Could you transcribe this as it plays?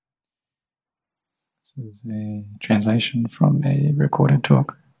This is a translation from a recorded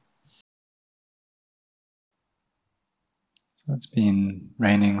talk. So it's been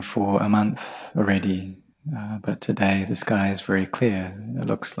raining for a month already, but today the sky is very clear. It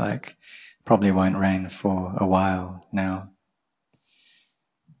looks like it probably won't rain for a while now.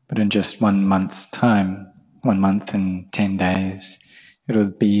 But in just 1 month's time, 1 month and 10 days, it'll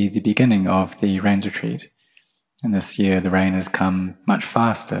be the beginning of the rains retreat. And this year the rain has come much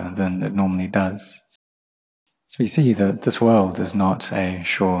faster than it normally does. So we see that this world is not a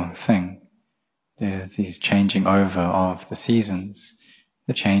sure thing. There's these changing over of the seasons,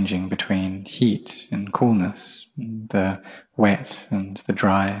 the changing between heat and coolness, the wet and the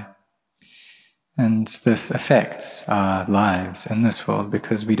dry. And this affects our lives in this world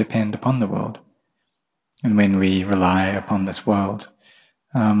because we depend upon the world. And when we rely upon this world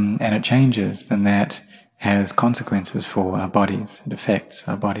and it changes, then that has consequences for our bodies. It affects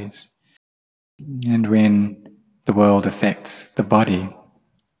our bodies. And when the world affects the body,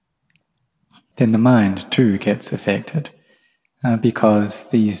 then the mind too gets affected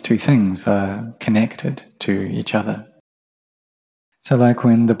because these two things are connected to each other. So like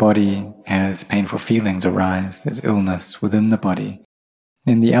when the body has painful feelings arise, there's illness within the body,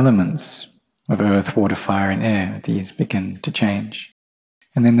 then the elements of earth, water, fire and air, these begin to change.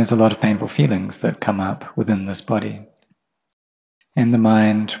 And then there's a lot of painful feelings that come up within this body. And the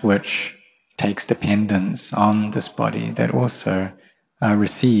mind, which takes dependence on this body, that also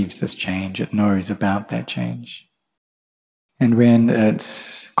receives this change, it knows about that change. And when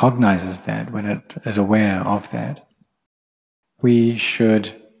it cognizes that, when it is aware of that, we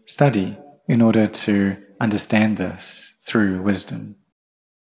should study in order to understand this through wisdom.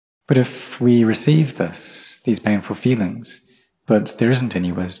 But if we receive these painful feelings, but there isn't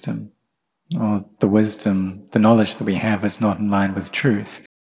any wisdom, or the wisdom, the knowledge that we have is not in line with truth,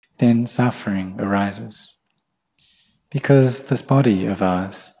 then suffering arises. Because this body of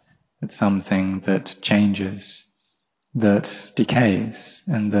ours, it's something that changes, that decays,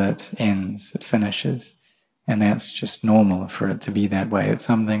 and that ends, it finishes. And that's just normal for it to be that way. It's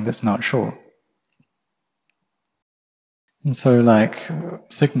something that's not sure. And so like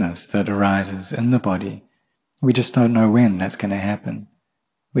sickness that arises in the body, we just don't know when that's going to happen.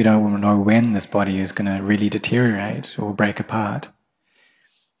 We don't know when this body is going to really deteriorate or break apart.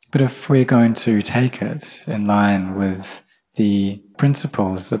 But if we're going to take it in line with the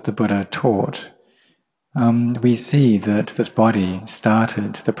principles that the Buddha taught, we see that this body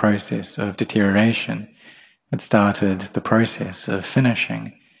started the process of deterioration. It started the process of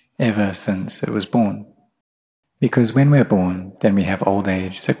finishing ever since it was born. Because when we're born, then we have old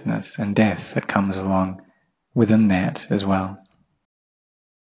age, sickness, and death that comes along within that as well.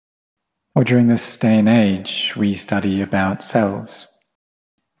 Or during this day and age, we study about cells.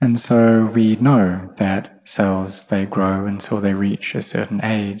 And so we know that cells, they grow until they reach a certain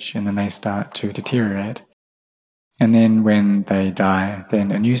age and then they start to deteriorate. And then when they die,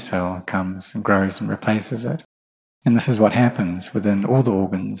 then a new cell comes and grows and replaces it. And this is what happens within all the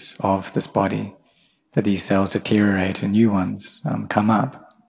organs of this body, that these cells deteriorate and new ones come up.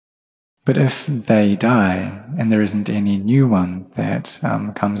 But if they die and there isn't any new one that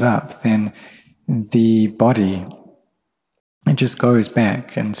comes up, then the body, it just goes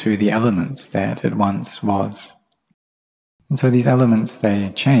back into the elements that it once was. And so these elements,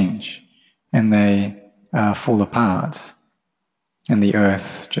 they change and they fall apart. And the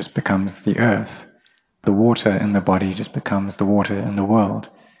earth just becomes the earth. The water in the body just becomes the water in the world.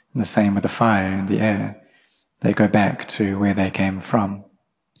 And the same with the fire and the air. They go back to where they came from.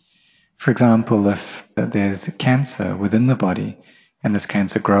 For example, if there's cancer within the body and this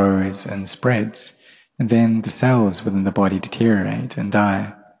cancer grows and spreads, and then the cells within the body deteriorate and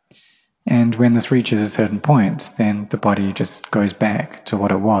die. And when this reaches a certain point, then the body just goes back to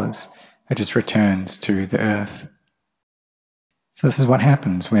what it was. It just returns to the earth. So this is what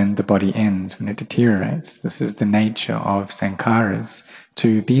happens when the body ends, when it deteriorates. This is the nature of sankharas,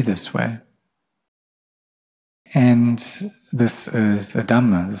 to be this way. And this is the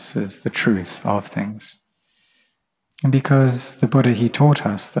Dhamma, this is the truth of things. And because the Buddha, he taught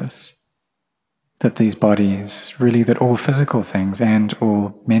us this, that these bodies, really that all physical things and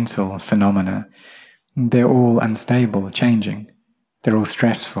all mental phenomena, they're all unstable, changing. They're all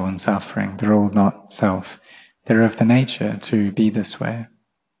stressful and suffering. They're all not self. They're of the nature to be this way.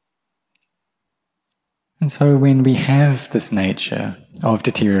 And so when we have this nature of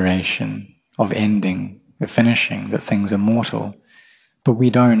deterioration, of ending, of finishing, that things are mortal, but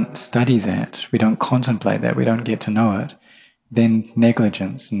we don't study that, we don't contemplate that, we don't get to know it, then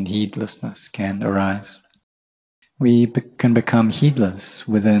negligence and heedlessness can arise. can become heedless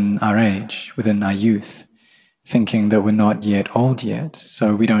within our age, within our youth, thinking that we're not yet old yet,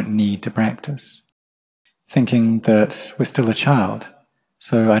 so we don't need to practice. Thinking that we're still a child,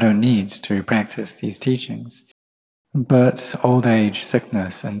 so I don't need to practice these teachings. But old age,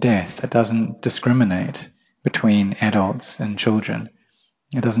 sickness, and death, it doesn't discriminate between adults and children.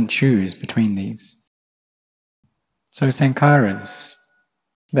 It doesn't choose between these. So sankharas,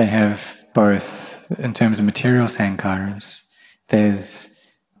 they have both, in terms of material sankharas, there's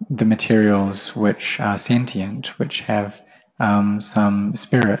the materials which are sentient, which have some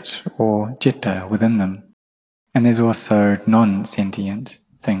spirit or citta within them. And there's also non-sentient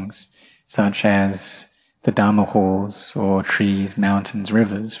things, such as the Dharma halls or trees, mountains,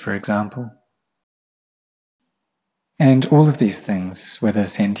 rivers, for example. And all of these things, whether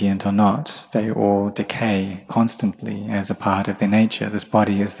sentient or not, they all decay constantly as a part of their nature. This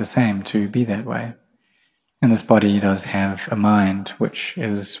body is the same to be that way. And this body does have a mind which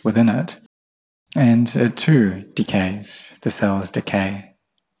is within it, and it too decays. The cells decay.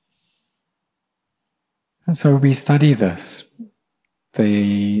 And so we study this,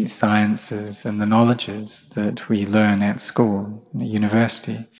 the sciences and the knowledges that we learn at school, at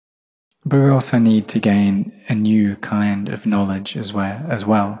university. But we also need to gain a new kind of knowledge as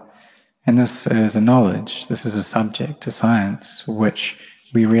well. And this is a knowledge, this is a subject, a science, which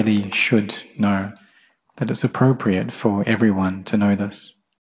we really should know, that it's appropriate for everyone to know this.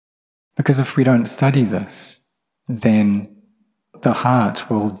 Because if we don't study this, then the heart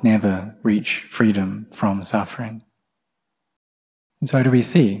will never reach freedom from suffering. And so do we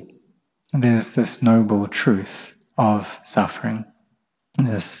see? There's this noble truth of suffering,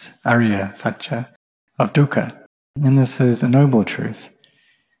 this Arya Satya of dukkha. And this is a noble truth,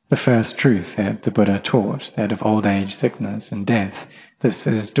 the first truth that the Buddha taught, that of old age, sickness, and death. This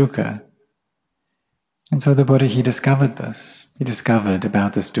is dukkha. And so the Buddha, he discovered this. He discovered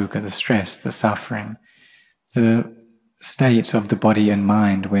about this dukkha, the stress, the suffering, the state of the body and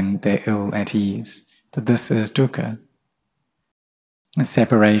mind when they're ill at ease, that this is dukkha. A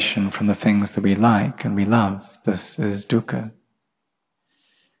separation from the things that we like and we love, this is dukkha.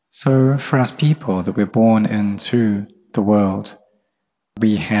 So for us people that we're born into the world,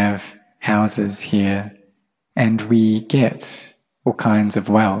 we have houses here and we get all kinds of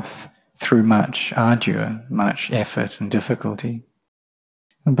wealth through much ardua, much effort and difficulty.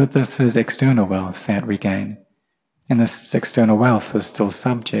 But this is external wealth that we gain. And this external wealth is still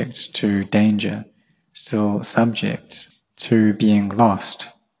subject to danger, still subject to being lost.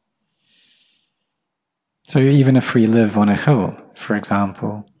 So even if we live on a hill, for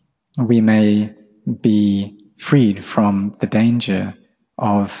example, we may be freed from the danger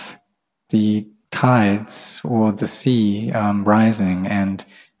of the tides or the sea rising and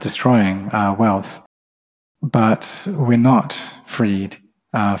destroying our wealth, but we're not freed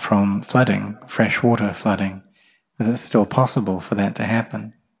from flooding, freshwater flooding. That it's still possible for that to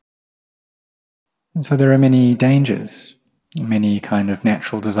happen. And so there are many dangers, many kind of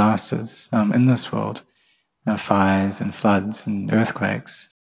natural disasters in this world, fires and floods and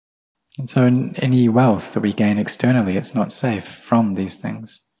earthquakes. And so in any wealth that we gain externally, it's not safe from these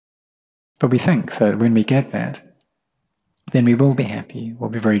things. But we think that when we get that, then we will be happy,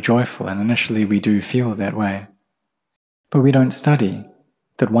 we'll be very joyful, and initially we do feel that way. But we don't study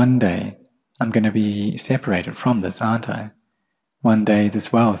that one day I'm going to be separated from this, aren't I? One day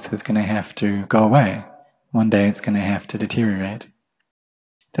this wealth is going to have to go away. One day it's going to have to deteriorate.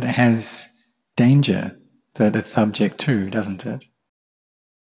 That it has danger that it's subject to, doesn't it?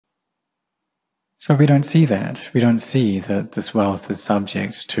 So we don't see that. We don't see that this wealth is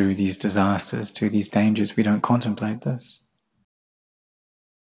subject to these disasters, to these dangers. We don't contemplate this.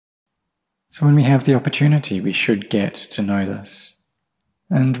 So when we have the opportunity, we should get to know this.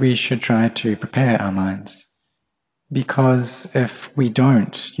 And we should try to prepare our minds. Because if we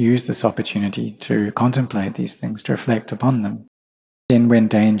don't use this opportunity to contemplate these things, to reflect upon them, then when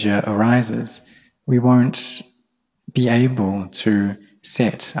danger arises, we won't be able to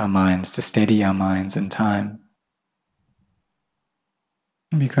set our minds, to steady our minds in time.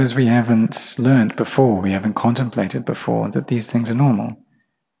 Because we haven't learned before, we haven't contemplated before that these things are normal.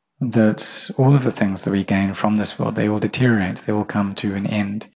 That all of the things that we gain from this world, they all deteriorate, they all come to an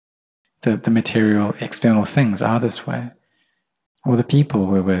end. That the material, external things are this way. Or the people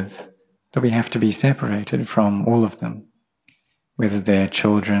we're with, that we have to be separated from all of them. Whether they're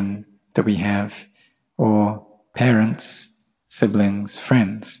children that we have, or parents, siblings,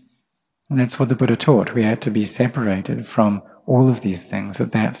 friends. And that's what the Buddha taught. We had to be separated from all of these things,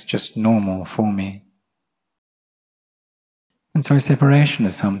 that that's just normal for me. And so separation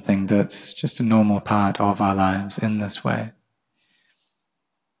is something that's just a normal part of our lives in this way.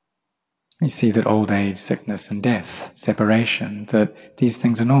 We see that old age, sickness and death, separation, that these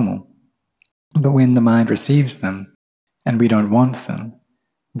things are normal. But when the mind receives them and we don't want them,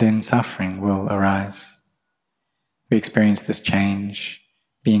 then suffering will arise. We experience this change,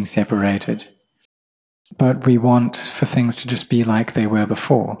 being separated, but we want for things to just be like they were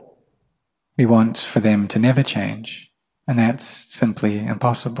before. We want for them to never change, and that's simply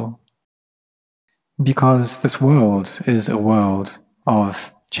impossible. Because this world is a world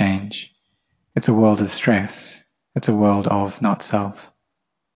of change. It's a world of stress. It's a world of not self.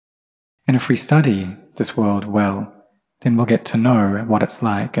 And if we study this world well, then we'll get to know what it's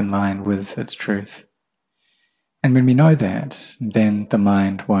like in line with its truth. And when we know that, then the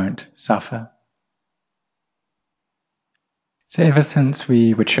mind won't suffer. So ever since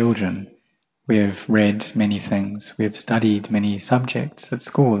we were children, we have read many things, we have studied many subjects at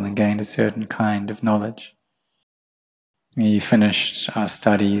school and gained a certain kind of knowledge. We finished our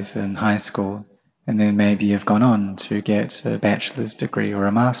studies in high school and then maybe have gone on to get a bachelor's degree or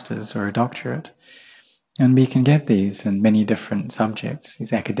a master's or a doctorate. And we can get these in many different subjects,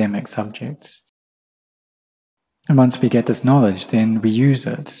 these academic subjects. And once we get this knowledge, then we use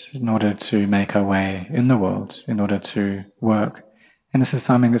it in order to make our way in the world, in order to work. And this is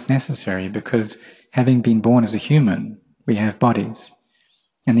something that's necessary because having been born as a human, we have bodies.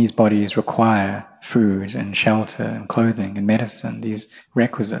 And these bodies require food and shelter and clothing and medicine, these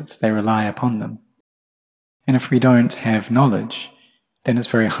requisites, they rely upon them. And if we don't have knowledge, then it's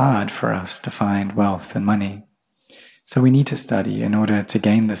very hard for us to find wealth and money. So we need to study in order to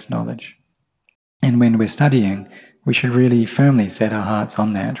gain this knowledge. And when we're studying, we should really firmly set our hearts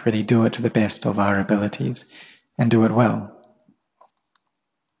on that, really do it to the best of our abilities, and do it well.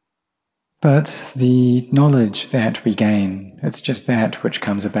 But the knowledge that we gain, it's just that which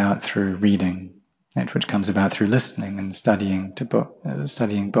comes about through reading, that which comes about through listening and studying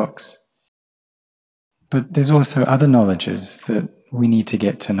books. But there's also other knowledges that we need to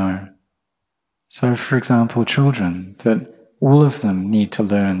get to know. So, for example, children, that all of them need to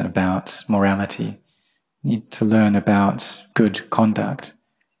learn about morality, need to learn about good conduct,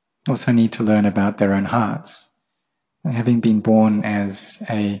 also need to learn about their own hearts. And having been born as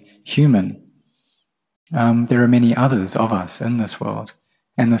a human, there are many others of us in this world,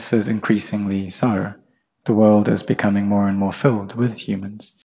 and this is increasingly so. The world is becoming more and more filled with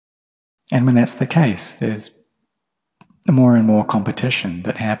humans. And when that's the case, there's more and more competition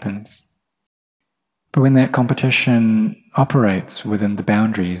that happens. But when that competition operates within the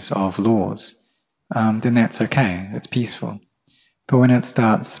boundaries of laws, then that's okay, it's peaceful. But when it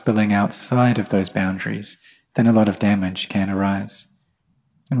starts spilling outside of those boundaries, then a lot of damage can arise.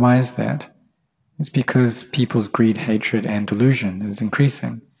 And why is that? It's because people's greed, hatred, and delusion is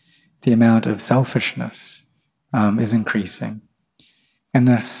increasing. The amount of selfishness is increasing. And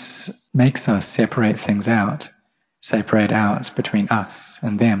this makes us separate things out, separate out between us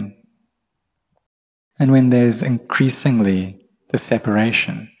and them. And when there's increasingly the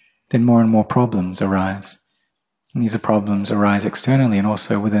separation, then more and more problems arise. And these problems arise externally and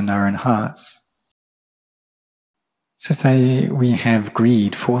also within our own hearts. So say we have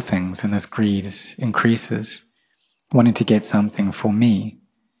greed for things and this greed increases, wanting to get something for me,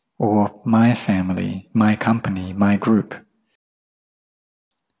 or my family, my company, my group.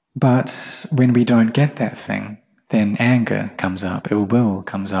 But when we don't get that thing, then anger comes up, ill will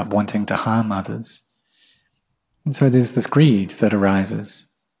comes up, wanting to harm others. And so there's this greed that arises,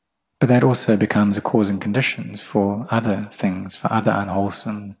 but that also becomes a causing condition for other things, for other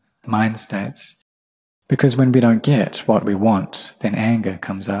unwholesome mind states. Because when we don't get what we want, then anger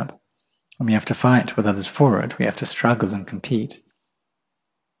comes up, and we have to fight with others for it, we have to struggle and compete.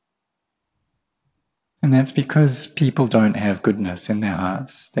 And that's because people don't have goodness in their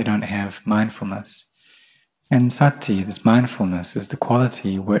hearts, they don't have mindfulness. And sati, this mindfulness, is the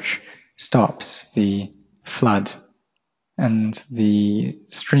quality which stops the flood and the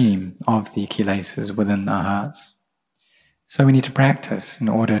stream of the kilesas within our hearts. So we need to practice in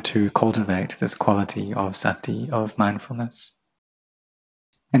order to cultivate this quality of sati, of mindfulness.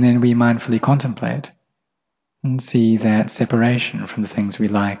 And then we mindfully contemplate and see that separation from the things we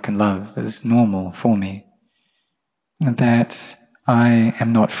like and love is normal for me, and that I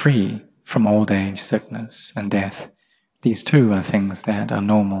am not free from old age, sickness, and death. These too are things that are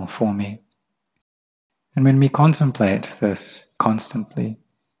normal for me. And when we contemplate this constantly,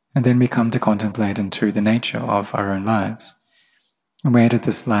 and then we come to contemplate into the nature of our own lives, where did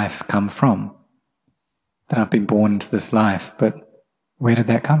this life come from? That I've been born into this life, but where did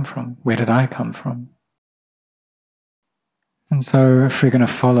that come from? Where did I come from? And so if we're going to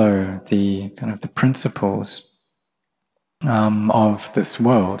follow the kind of the principles of this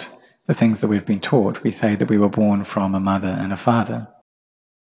world, the things that we've been taught, we say that we were born from a mother and a father.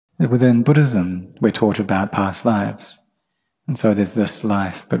 Within Buddhism, we're taught about past lives. And so there's this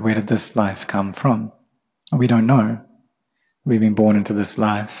life, but where did this life come from? We don't know. We've been born into this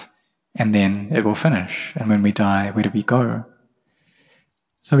life, and then it will finish. And when we die, where do we go?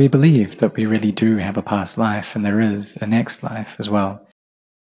 So we believe that we really do have a past life, and there is a next life as well.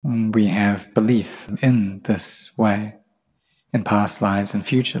 And we have belief in this way, in past lives and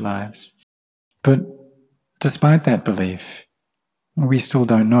future lives. But despite that belief, we still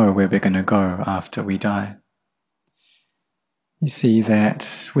don't know where we're going to go after we die. You see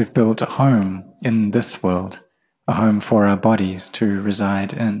that we've built a home in this world, a home for our bodies to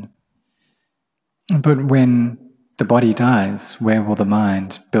reside in. But when the body dies, where will the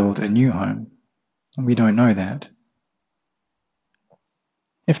mind build a new home? We don't know that.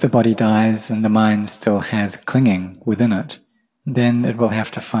 If the body dies and the mind still has clinging within it, then it will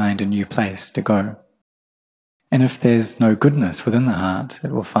have to find a new place to go. And if there's no goodness within the heart,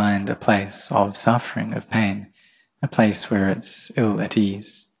 it will find a place of suffering, of pain, a place where it's ill at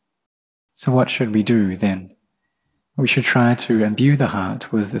ease. So what should we do then? We should try to imbue the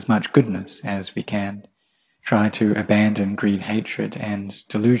heart with as much goodness as we can. Try to abandon greed, hatred, and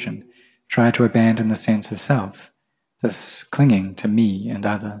delusion. Try to abandon the sense of self, this clinging to me and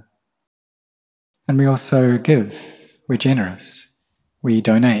other. And we also give. We're generous. We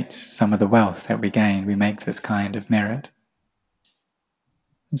donate some of the wealth that we gain. We make this kind of merit.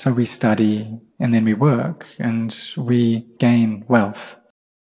 And so we study, and then we work, and we gain wealth.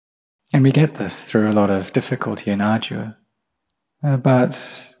 And we get this through a lot of difficulty and ardua.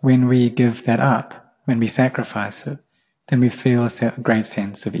 But when we give that up, when we sacrifice it, then we feel a great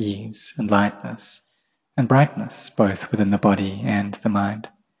sense of ease and lightness and brightness, both within the body and the mind.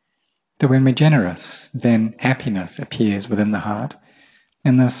 That when we're generous, then happiness appears within the heart.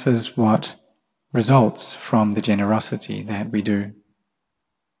 And this is what results from the generosity that we do.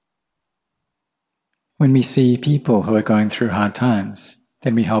 When we see people who are going through hard times,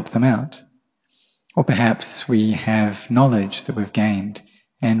 then we help them out. Or perhaps we have knowledge that we've gained,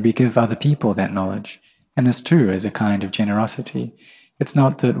 and we give other people that knowledge. And this too is a kind of generosity. It's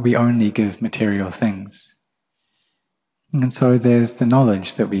not that we only give material things. And so there's the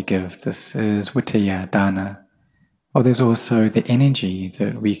knowledge that we give. This is Vittaya Dana. Or there's also the energy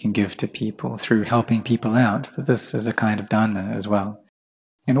that we can give to people through helping people out, that this is a kind of dana as well.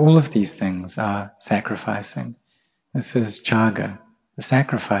 And all of these things are sacrificing. This is chaga, the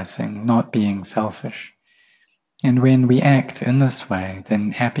sacrificing, not being selfish. And when we act in this way,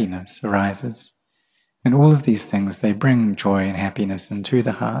 then happiness arises. And all of these things, they bring joy and happiness into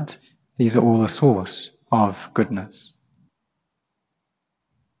the heart. These are all a source of goodness.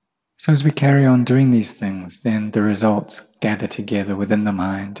 So as we carry on doing these things, then the results gather together within the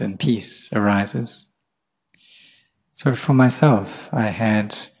mind and peace arises. So for myself, I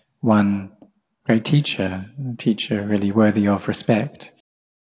had one great teacher, a teacher really worthy of respect.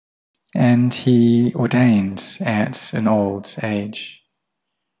 And he ordained at an old age.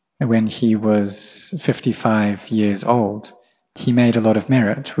 When he was 55 years old, he made a lot of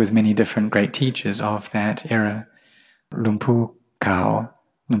merit with many different great teachers of that era. Luang Pu Kao,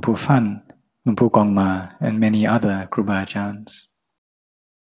 Luang Pu Fan, Luang Pu Gongma, and many other Kruba Ajahns.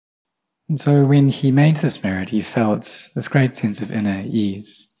 And so when he made this merit, he felt this great sense of inner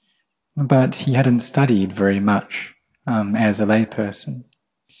ease. But he hadn't studied very much as a layperson.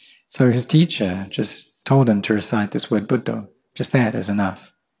 So his teacher just told him to recite this word Buddha, just that is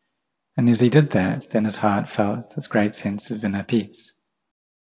enough. And as he did that, then his heart felt this great sense of inner peace.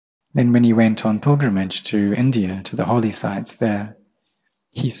 Then when he went on pilgrimage to India, to the holy sites there,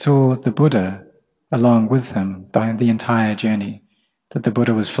 he saw the Buddha along with him the entire journey, that the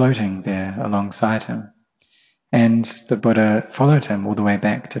Buddha was floating there alongside him. And the Buddha followed him all the way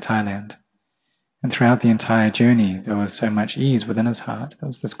back to Thailand. And throughout the entire journey, there was so much ease within his heart. There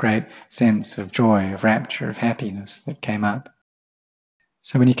was this great sense of joy, of rapture, of happiness that came up.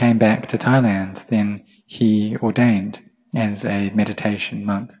 So when he came back to Thailand, then he ordained as a meditation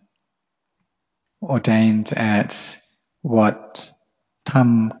monk. Ordained at Wat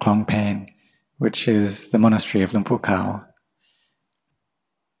Tham Klong Pen, which is the monastery of Luang Pu Kao.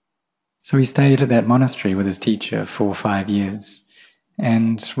 So he stayed at that monastery with his teacher for 5 years.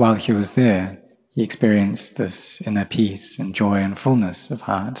 And while he was there, he experienced this inner peace and joy and fullness of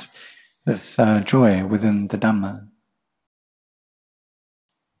heart, this joy within the Dhamma.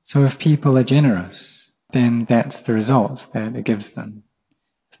 So if people are generous, then that's the result that it gives them.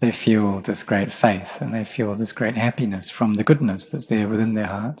 they feel this great faith and they feel this great happiness from the goodness that's there within their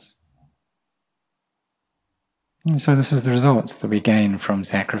hearts. And so this is the results that we gain from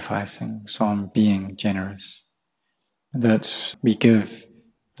sacrificing, from being generous, that we give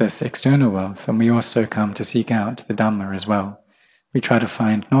this external wealth, and we also come to seek out the Dhamma as well. We try to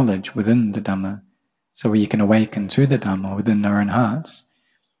find knowledge within the Dhamma so we can awaken to the Dhamma within our own hearts.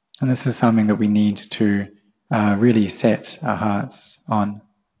 And this is something that we need to really set our hearts on.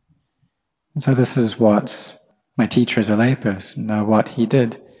 And so this is what my teacher as a layperson, what he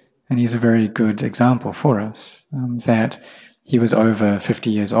did. And he's a very good example for us, that he was over 50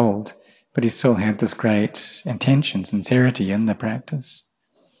 years old, but he still had this great intention, sincerity in the practice.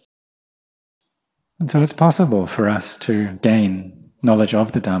 And so it's possible for us to gain knowledge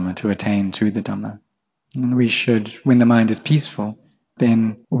of the Dhamma, to attain to the Dhamma. And we should, when the mind is peaceful,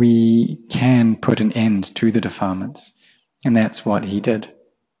 then we can put an end to the defilements. And that's what he did.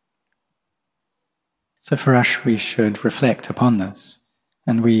 So for us, we should reflect upon this.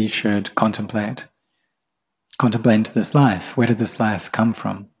 And we should contemplate into this life. Where did this life come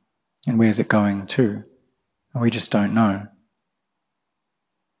from? And where's it going to? And we just don't know.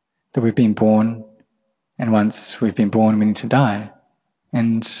 That we've been born, and once we've been born, we need to die.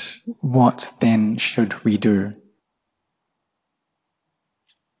 And what then should we do?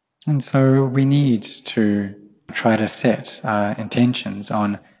 And so we need to try to set our intentions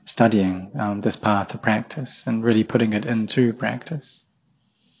on studying this path of practice and really putting it into practice.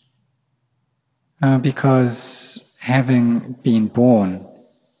 Because having been born,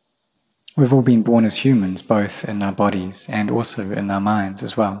 we've all been born as humans, both in our bodies and also in our minds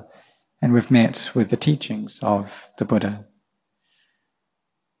as well. And we've met with the teachings of the Buddha.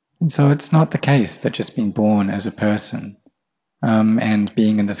 And so it's not the case that just being born as a person and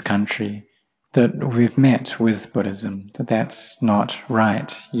being in this country, that we've met with Buddhism, that that's not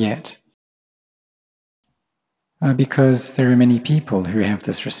right yet. Because there are many people who have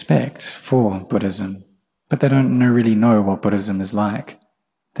this respect for Buddhism, but they don't really know what Buddhism is like.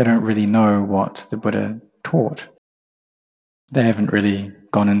 They don't really know what the Buddha taught. They haven't really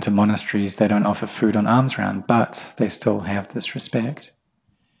gone into monasteries, they don't offer food on alms round, but they still have this respect.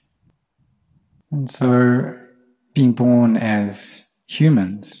 And so being born as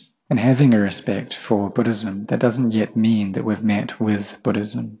humans and having a respect for Buddhism, that doesn't yet mean that we've met with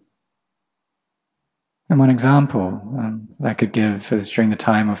Buddhism. And one example that I could give is during the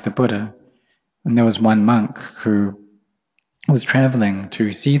time of the Buddha, and there was one monk who was traveling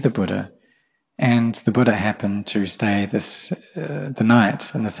to see the Buddha, and the Buddha happened to stay the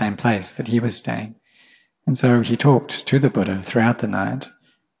night in the same place that he was staying. And so he talked to the Buddha throughout the night,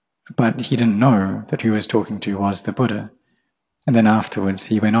 but he didn't know that who he was talking to was the Buddha. And then afterwards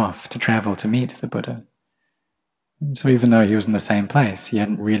he went off to travel to meet the Buddha. So even though he was in the same place, he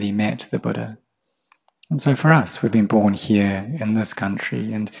hadn't really met the Buddha. And so for us, we've been born here in this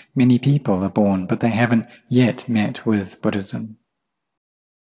country, and many people are born, but they haven't yet met with Buddhism.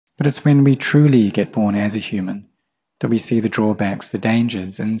 But it's when we truly get born as a human that we see the drawbacks, the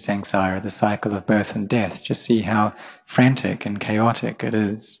dangers in samsara, the cycle of birth and death, just see how frantic and chaotic it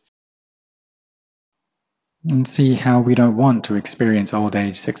is. And see how we don't want to experience old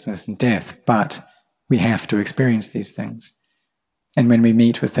age, sickness and death, but we have to experience these things. And when we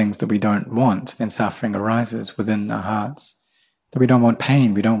meet with things that we don't want, then suffering arises within our hearts. That we don't want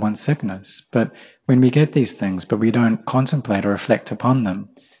pain, we don't want sickness. But when we get these things, but we don't contemplate or reflect upon them,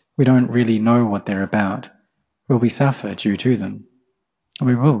 we don't really know what they're about, will we suffer due to them?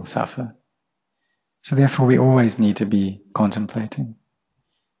 We will suffer. So therefore we always need to be contemplating,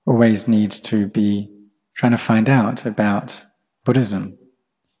 always need to be trying to find out about Buddhism,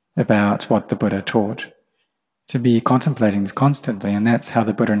 about what the Buddha taught, to be contemplating this constantly, and that's how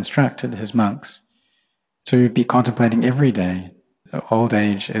the Buddha instructed his monks, to be contemplating every day. Old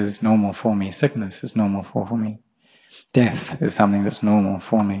age is normal for me, sickness is normal for me, death is something that's normal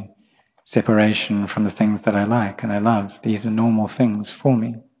for me, separation from the things that I like and I love, these are normal things for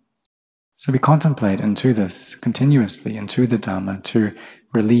me. So we contemplate into this continuously, into the Dhamma, to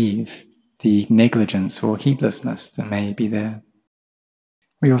relieve the negligence or heedlessness that may be there.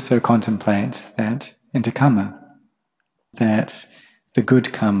 We also contemplate that into karma, that the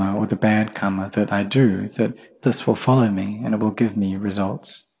good karma or the bad karma that I do, that this will follow me and it will give me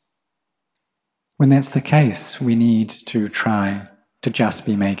results. When that's the case, we need to try to just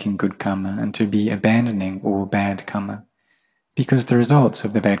be making good karma and to be abandoning all bad karma, because the results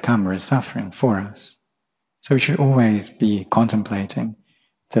of the bad karma is suffering for us. So we should always be contemplating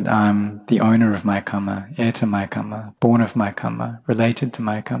that I'm the owner of my karma, heir to my karma, born of my karma, related to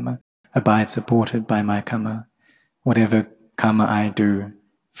my karma, abide supported by my karma. Whatever karma I do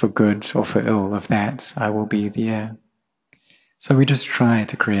for good or for ill, of that I will be the heir. So we just try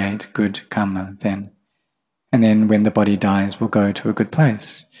to create good karma then. And then when the body dies, we'll go to a good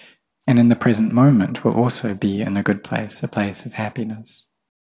place. And in the present moment, we'll also be in a good place, a place of happiness.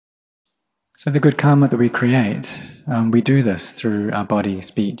 So the good karma that we create, we do this through our body,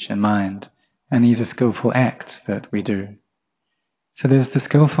 speech, and mind. And these are skillful acts that we do. So there's the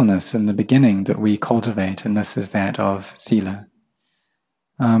skillfulness in the beginning that we cultivate, and this is that of sila.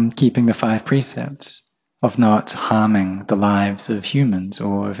 Keeping the 5 precepts, of not harming the lives of humans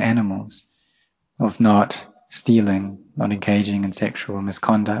or of animals, of not stealing, not engaging in sexual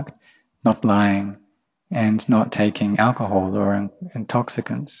misconduct, not lying, and not taking alcohol or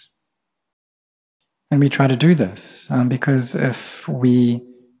intoxicants. And we try to do this because if we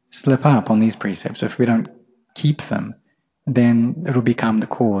slip up on these precepts, if we don't keep them, then it'll become the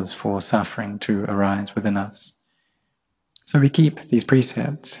cause for suffering to arise within us. So we keep these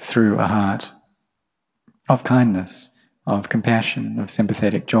precepts through a heart of kindness, of compassion, of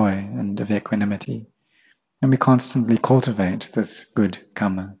sympathetic joy, and of equanimity. And we constantly cultivate this good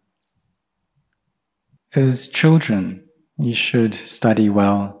karma. As children, you should study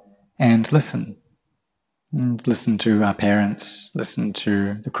well and listen. And listen to our parents, listen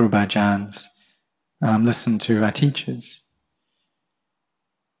to the Kru Bhajans, listen to our teachers.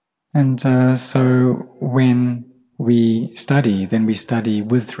 And so when we study, then we study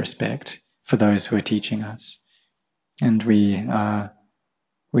with respect for those who are teaching us. And we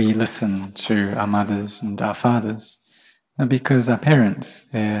listen to our mothers and our fathers, because our parents,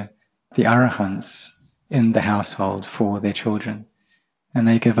 they're the arahants in the household for their children. And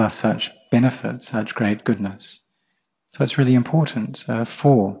they give us such benefit, such great goodness. So it's really important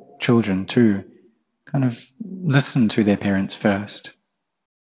for children to kind of listen to their parents first.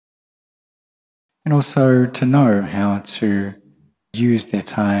 And also to know how to use their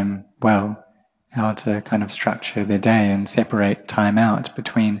time well, how to kind of structure their day and separate time out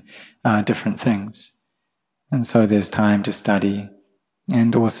between different things. And so there's time to study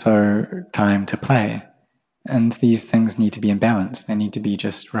and also time to play. And these things need to be in balance. They need to be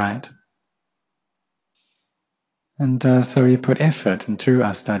just right. And so we put effort into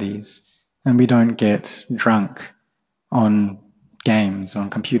our studies, and we don't get drunk on games, on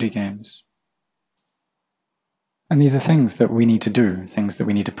computer games. And these are things that we need to do, things that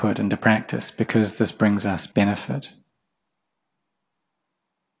we need to put into practice, because this brings us benefit.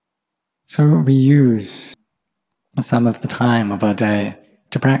 So we use some of the time of our day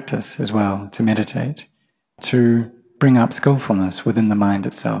to practice as well, to meditate, to bring up skillfulness within the mind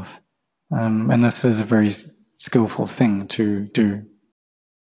itself. And this is a very skillful thing to do.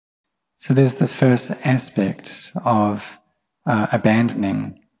 So there's this first aspect of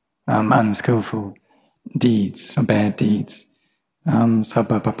abandoning unskillful deeds or bad deeds,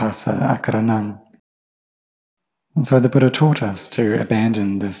 sabba papasa akaranam. And so the Buddha taught us to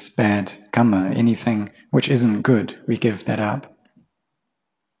abandon this bad karma, anything which isn't good, we give that up.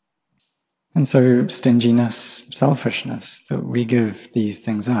 And so stinginess, selfishness, that we give these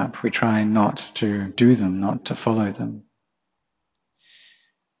things up. We try not to do them, not to follow them.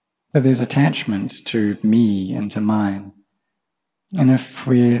 But there's attachment to me and to mine. And if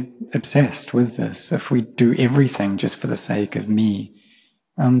we're obsessed with this, if we do everything just for the sake of me,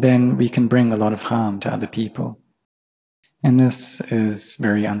 then we can bring a lot of harm to other people. And this is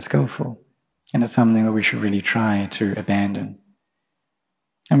very unskillful. And it's something that we should really try to abandon.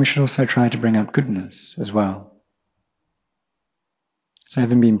 And we should also try to bring up goodness as well. So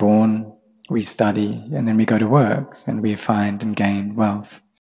having been born, we study, and then we go to work, and we find and gain wealth.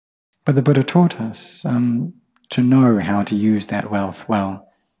 But the Buddha taught us to know how to use that wealth well,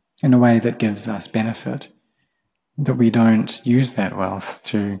 in a way that gives us benefit, that we don't use that wealth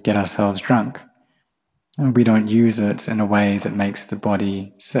to get ourselves drunk. We don't use it in a way that makes the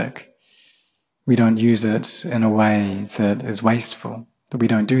body sick. We don't use it in a way that is wasteful. That we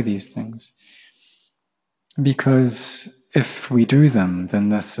don't do these things. Because if we do them, then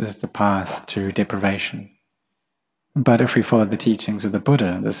this is the path to deprivation. But if we follow the teachings of the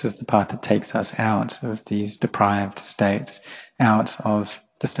Buddha, this is the path that takes us out of these deprived states, out of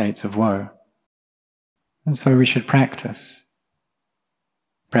the states of woe. And so we should practice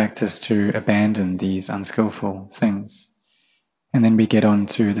to abandon these unskillful things. And then we get on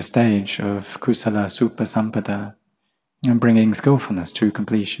to the stage of kusala supasampada, and bringing skillfulness to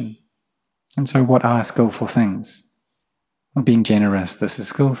completion. And so what are skillful things? Well, being generous, this is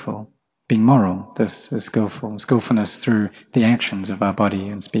skillful. Being moral, this is skillful. Skillfulness through the actions of our body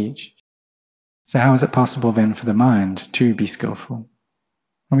and speech. So how is it possible then for the mind to be skillful?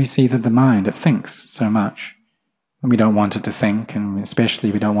 When we see that the mind, it thinks so much. And we don't want it to think, and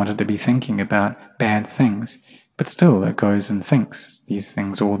especially we don't want it to be thinking about bad things. But still, it goes and thinks these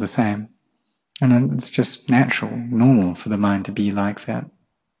things all the same. And it's just natural, normal for the mind to be like that.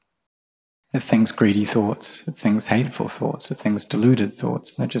 It thinks greedy thoughts, it thinks hateful thoughts, it thinks deluded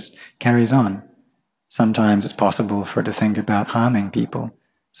thoughts, and it just carries on. Sometimes it's possible for it to think about harming people.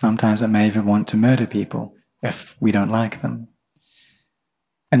 Sometimes it may even want to murder people if we don't like them.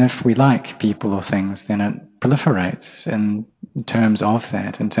 And if we like people or things, then it proliferates in terms of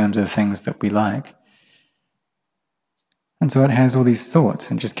that, in terms of things that we like. And so it has all these thoughts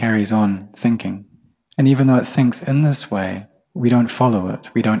and just carries on thinking. And even though it thinks in this way, we don't follow it,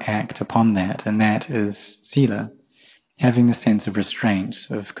 we don't act upon that, and that is sila, having the sense of restraint,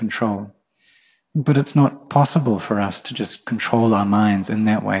 of control. But it's not possible for us to just control our minds in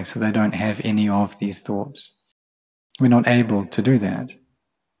that way so they don't have any of these thoughts. We're not able to do that.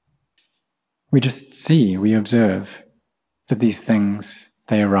 We just see, we observe that these things,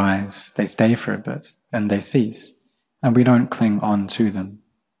 they arise, they stay for a bit, and they cease, and we don't cling on to them.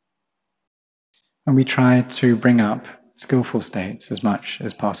 And we try to bring up skillful states as much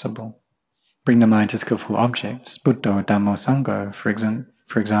as possible. Bring the mind to skillful objects, Buddha, Dhammo, Sangha,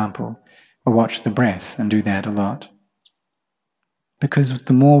 for example, or watch the breath and do that a lot. Because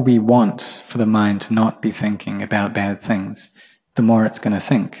the more we want for the mind to not be thinking about bad things, the more it's going to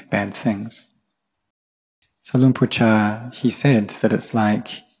think bad things. So Luang Por Chah, he said that it's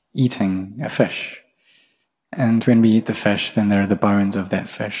like eating a fish. And when we eat the fish, then there are the bones of that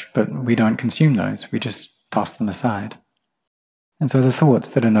fish, but we don't consume those, we just toss them aside. And so the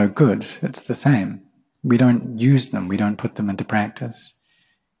thoughts that are no good, it's the same. We don't use them, we don't put them into practice.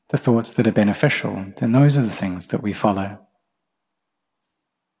 The thoughts that are beneficial, then those are the things that we follow.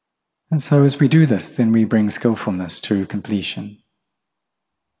 And so as we do this, then we bring skillfulness to completion.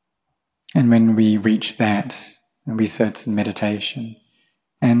 And when we reach that, we sit in meditation,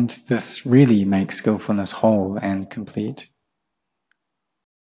 and this really makes skillfulness whole and complete.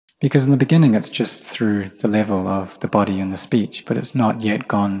 Because in the beginning it's just through the level of the body and the speech, but it's not yet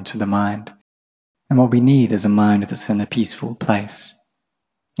gone to the mind. And what we need is a mind that's in a peaceful place.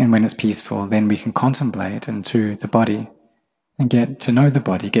 And when it's peaceful, then we can contemplate into the body and get to know the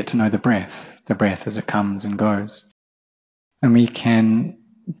body, get to know the breath as it comes and goes. And we can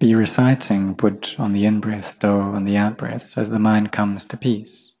be reciting Bud on the in-breath, Do on the out-breath, so that the mind comes to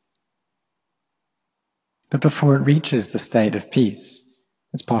peace. But before it reaches the state of peace,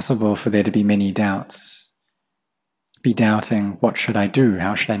 it's possible for there to be many doubts. Be doubting, what should I do?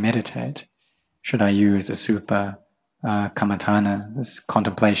 How should I meditate? Should I use Asubha Kammatthana, this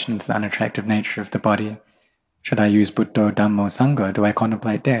contemplation of the unattractive nature of the body? Should I use Buddha, Dhammo, Sangha? Do I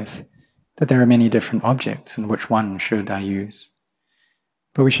contemplate death? That there are many different objects, and which one should I use?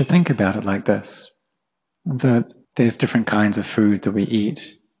 But we should think about it like this, that there's different kinds of food that we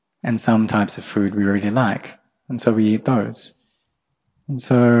eat, and some types of food we really like, and so we eat those. And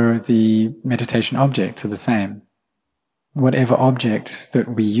so the meditation objects are the same. Whatever object that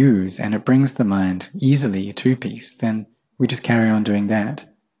we use and it brings the mind easily to peace, then we just carry on doing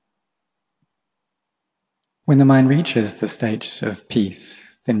that. When the mind reaches the state of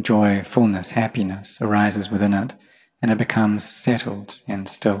peace, then joy, fullness, happiness arises within it, and it becomes settled and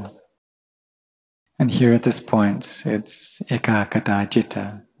still. And here at this point, it's ekaggata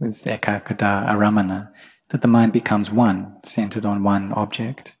citta, with ekaggata aramana, that the mind becomes one, centered on one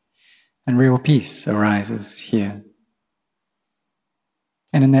object. And real peace arises here.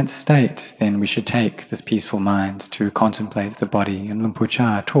 And in that state, then, we should take this peaceful mind to contemplate the body, and Luang Por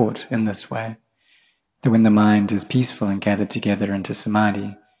Chah taught in this way, that when the mind is peaceful and gathered together into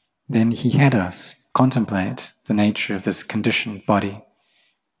samadhi, then he had us contemplate the nature of this conditioned body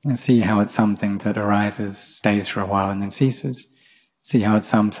and see how it's something that arises, stays for a while and then ceases. See how it's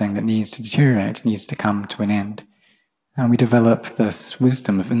something that needs to deteriorate, needs to come to an end. And we develop this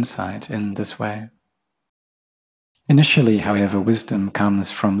wisdom of insight in this way. Initially, however, wisdom comes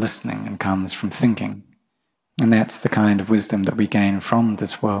from listening and comes from thinking. And that's the kind of wisdom that we gain from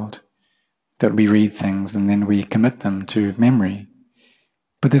this world, that we read things and then we commit them to memory.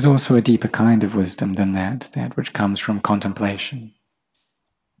 But there's also a deeper kind of wisdom than that which comes from contemplation.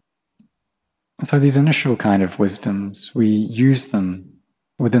 So these initial kind of wisdoms, we use them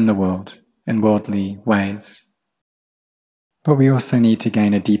within the world in worldly ways. But we also need to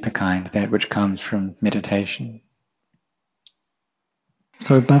gain a deeper kind, that which comes from meditation.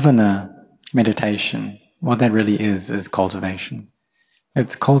 So bhavana, meditation, what that really is cultivation.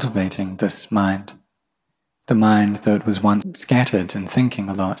 It's cultivating this mind. The mind that was once scattered and thinking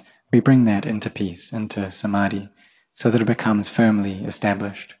a lot, we bring that into peace, into samadhi, so that it becomes firmly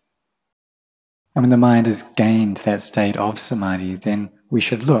established. And when the mind has gained that state of samadhi, then we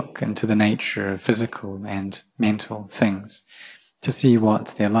should look into the nature of physical and mental things to see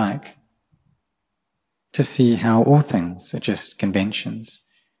what they're like, to see how all things are just conventions.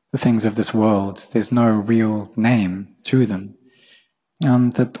 The things of this world, there's no real name to them.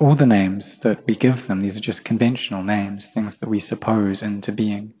 That all the names that we give them, these are just conventional names, things that we suppose into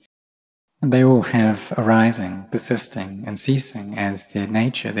being. And they all have arising, persisting, and ceasing as their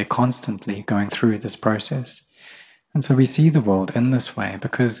nature. They're constantly going through this process. And so we see the world in this way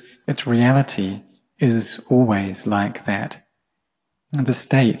because its reality is always like that. And the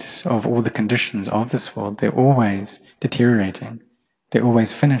state of all the conditions of this world, they're always deteriorating. They're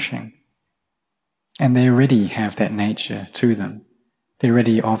always finishing. And they already have that nature to them. They're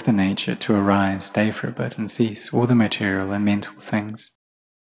already of the nature to arise, stay for a bit, and cease, all the material and mental things.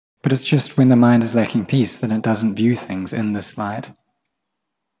 But it's just when the mind is lacking peace that it doesn't view things in this light.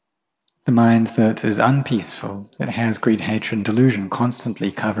 The mind that is unpeaceful, that has greed, hatred, and delusion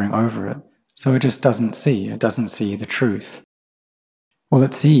constantly covering over it, so it just doesn't see. It doesn't see the truth. All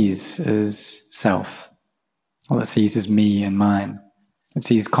it sees is self. All it sees is me and mine. It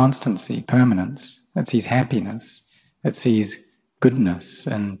sees constancy, permanence. It sees happiness. It sees goodness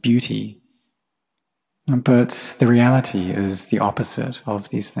and beauty. But the reality is the opposite of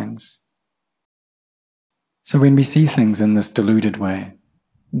these things. So when we see things in this deluded way,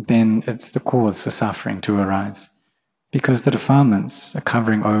 then it's the cause for suffering to arise, because the defilements are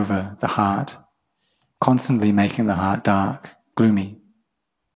covering over the heart, constantly making the heart dark, gloomy.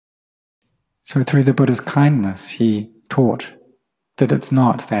 So through the Buddha's kindness, he taught that it's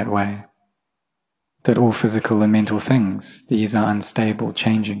not that way, that all physical and mental things, these are unstable,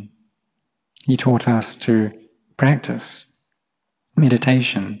 changing. He taught us to practice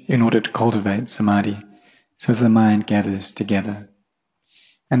meditation in order to cultivate samadhi, so that the mind gathers together.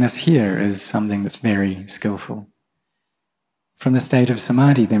 And this here is something that's very skillful. From the state of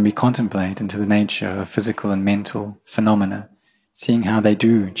samadhi, then we contemplate into the nature of physical and mental phenomena, seeing how they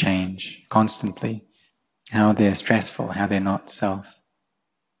do change constantly, how they're stressful, how they're not self.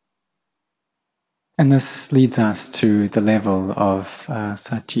 And this leads us to the level of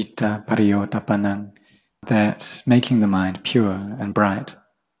sacitta pariyodapanang, that making the mind pure and bright.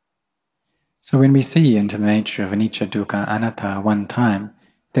 So when we see into the nature of anicca, dukkha, anatta one time,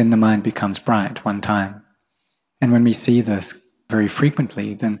 then the mind becomes bright one time. And when we see this very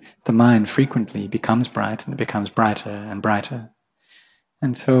frequently, then the mind frequently becomes bright, and it becomes brighter and brighter.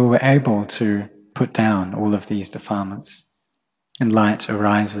 And so we're able to put down all of these defilements. And light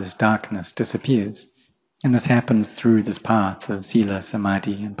arises, darkness disappears. And this happens through this path of sila,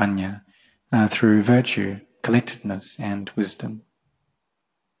 samadhi, and panya, through virtue, collectedness, and wisdom.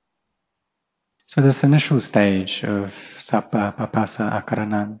 So this initial stage of sabba papassa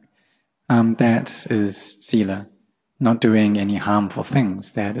akaranang, that is sila, not doing any harmful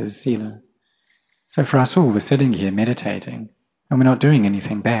things, that is sila. So for us all, we're sitting here meditating, and we're not doing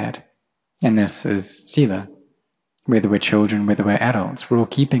anything bad. And this is sila. Whether we're children, whether we're adults, we're all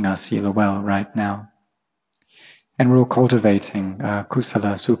keeping our sila well right now. And we're all cultivating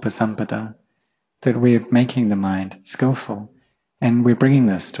kusala supasampada, that we're making the mind skillful, and we're bringing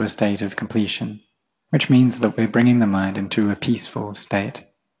this to a state of completion, which means that we're bringing the mind into a peaceful state.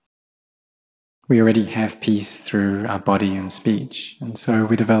 We already have peace through our body and speech, and so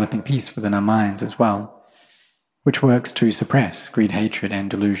we're developing peace within our minds as well, which works to suppress greed, hatred, and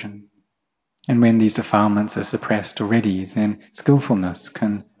delusion. And when these defilements are suppressed already, then skillfulness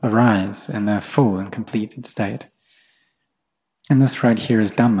can arise in a full and completed state. And this right here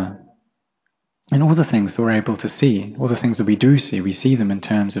is Dhamma. And all the things that we're able to see, all the things that we do see, we see them in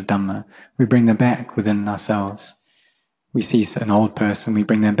terms of Dhamma. We bring them back within ourselves. We see an old person, we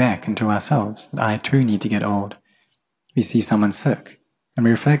bring them back into ourselves, that I too need to get old. We see someone sick, and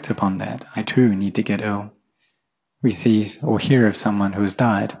we reflect upon that. I too need to get ill. We see or hear of someone who has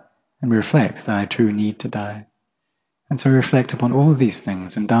died, and we reflect that I too need to die. And so we reflect upon all of these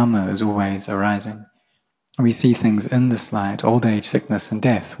things, and Dhamma is always arising. We see things in this light, old age, sickness, and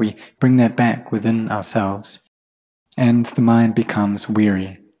death. We bring that back within ourselves, and the mind becomes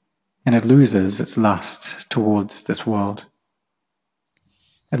weary, and it loses its lust towards this world.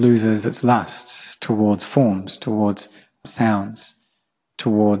 It loses its lust towards forms, towards sounds,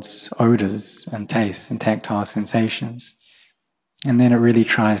 towards odors and tastes and tactile sensations. And then it really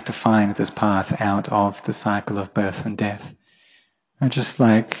tries to find this path out of the cycle of birth and death. And just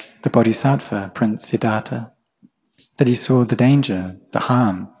like the Bodhisattva, Prince Siddhartha, that he saw the danger, the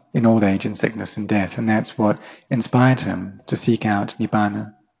harm in old age and sickness and death, and that's what inspired him to seek out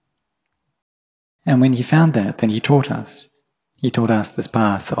Nibbana. And when he found that, then he taught us. He taught us this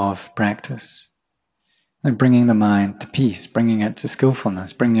path of practice, Like bringing the mind to peace, bringing it to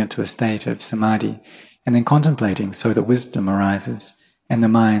skillfulness, bringing it to a state of samadhi, and then contemplating so that wisdom arises and the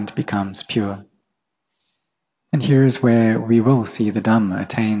mind becomes pure. And here is where we will see the Dhamma,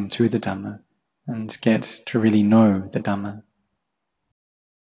 attain to the Dhamma, and get to really know the Dhamma.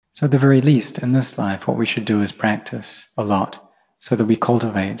 So at the very least, in this life, what we should do is practice a lot, so that we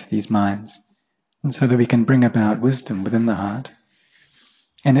cultivate these minds, and so that we can bring about wisdom within the heart.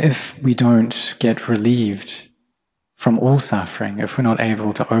 And if we don't get relieved from all suffering, if we're not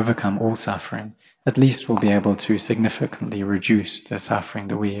able to overcome all suffering, at least we'll be able to significantly reduce the suffering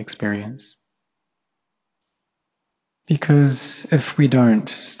that we experience. Because if we don't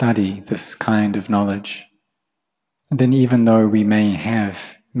study this kind of knowledge, then even though we may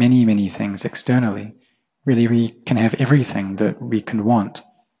have many, many things externally, really we can have everything that we can want,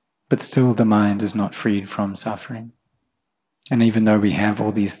 but still the mind is not freed from suffering. And even though we have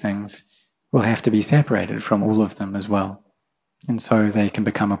all these things, we'll have to be separated from all of them as well. And so they can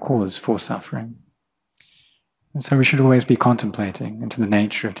become a cause for suffering. And so we should always be contemplating into the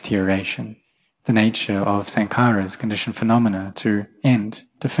nature of deterioration, the nature of sankharas, conditioned phenomena, to end,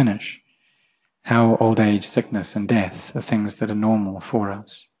 to finish. How old age, sickness, and death are things that are normal for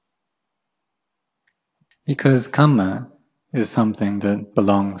us. Because karma is something that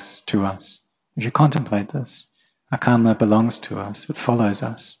belongs to us. We should contemplate this. Our karma belongs to us, it follows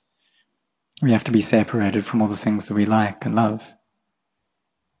us. We have to be separated from all the things that we like and love.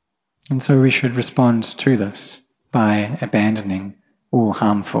 And so we should respond to this by abandoning all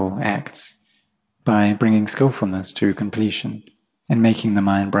harmful acts, by bringing skillfulness to completion and making the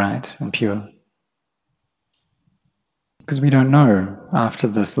mind bright and pure. Because we don't know after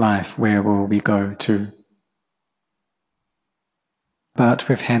this life where will we go to. But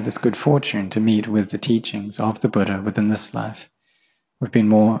we've had this good fortune to meet with the teachings of the Buddha within this life. We've been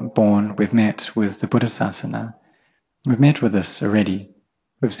born, we've met with the Buddhasasana. We've met with this already.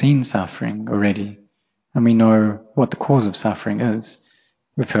 We've seen suffering already. And we know what the cause of suffering is.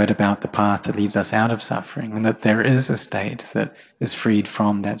 We've heard about the path that leads us out of suffering, and that there is a state that is freed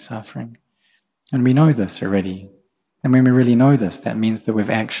from that suffering. And we know this already. And when we really know this, that means that we've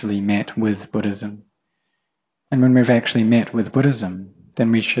actually met with Buddhism. And when we've actually met with Buddhism,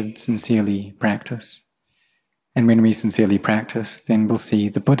 then we should sincerely practice. And when we sincerely practice, then we'll see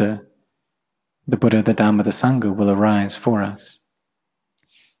the Buddha, the Dhamma, the Sangha will arise for us.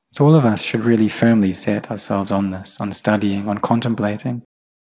 So all of us should really firmly set ourselves on this, on studying, on contemplating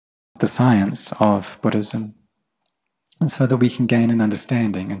the science of Buddhism, and so that we can gain an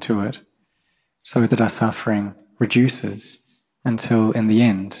understanding into it, so that our suffering reduces until in the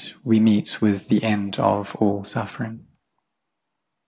end we meet with the end of all suffering.